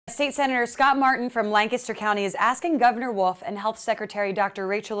State Senator Scott Martin from Lancaster County is asking Governor Wolf and Health Secretary Dr.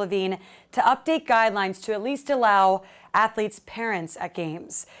 Rachel Levine to update guidelines to at least allow athletes' parents at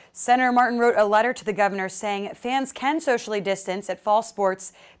games. Senator Martin wrote a letter to the governor saying fans can socially distance at fall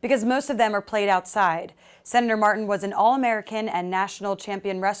sports because most of them are played outside. Senator Martin was an All-American and national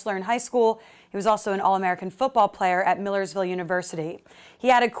champion wrestler in high school. He was also an All-American football player at Millersville University. He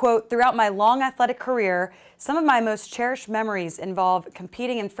added, quote, "Throughout my long athletic career, some of my most cherished memories involve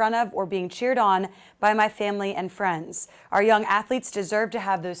competing in front of or being cheered on by my family and friends. Our young athletes deserve to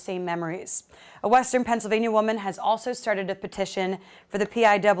have those same memories." A Western Pennsylvania woman has also started a petition for the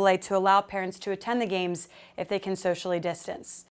PIAA to allow parents to attend the games if they can socially distance.